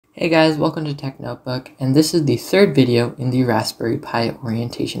Hey guys, welcome to Tech Notebook, and this is the third video in the Raspberry Pi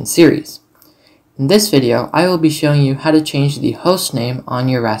orientation series. In this video, I will be showing you how to change the host name on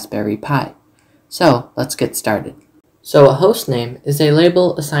your Raspberry Pi. So, let's get started. So a host name is a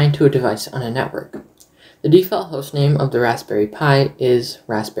label assigned to a device on a network. The default host name of the Raspberry Pi is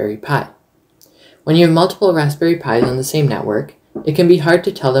Raspberry Pi. When you have multiple Raspberry Pis on the same network, it can be hard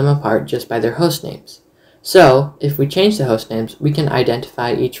to tell them apart just by their host names. So, if we change the host names, we can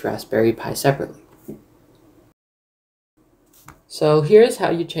identify each Raspberry Pi separately. So here's how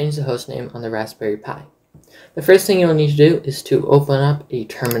you change the host name on the Raspberry Pi. The first thing you'll need to do is to open up a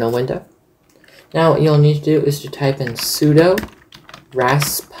terminal window. Now what you'll need to do is to type in sudo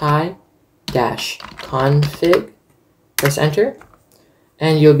raspi-config, press enter,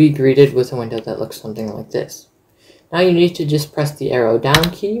 and you'll be greeted with a window that looks something like this. Now you need to just press the arrow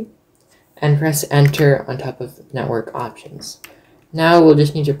down key and press enter on top of network options. Now we'll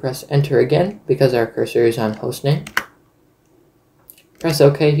just need to press enter again because our cursor is on hostname. Press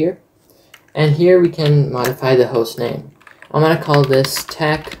OK here, and here we can modify the host name. I'm going to call this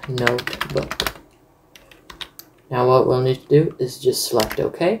Tech Notebook. Now what we'll need to do is just select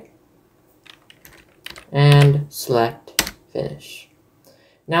OK and select finish.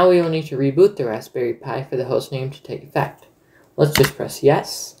 Now we will need to reboot the Raspberry Pi for the host name to take effect. Let's just press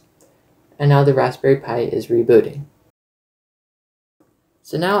yes. And now the Raspberry Pi is rebooting.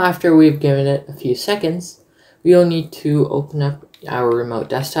 So now after we've given it a few seconds, we will need to open up our remote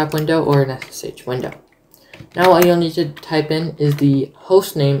desktop window or an SSH window. Now what you'll need to type in is the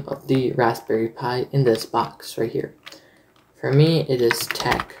host name of the Raspberry Pi in this box right here. For me, it is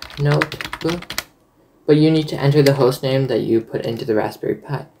Tech Notebook, but you need to enter the host name that you put into the Raspberry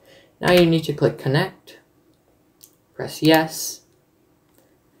Pi. Now you need to click connect, press yes,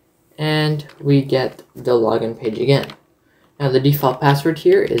 and we get the login page again. Now the default password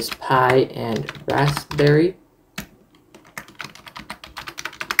here is Pi and Raspberry.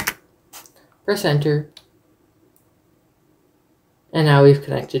 Press enter. And now we've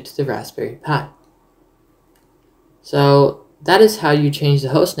connected to the Raspberry Pi. So that is how you change the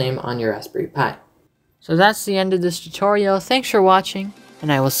host name on your Raspberry Pi. So that's the end of this tutorial. Thanks for watching,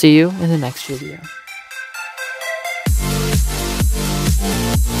 and I will see you in the next video.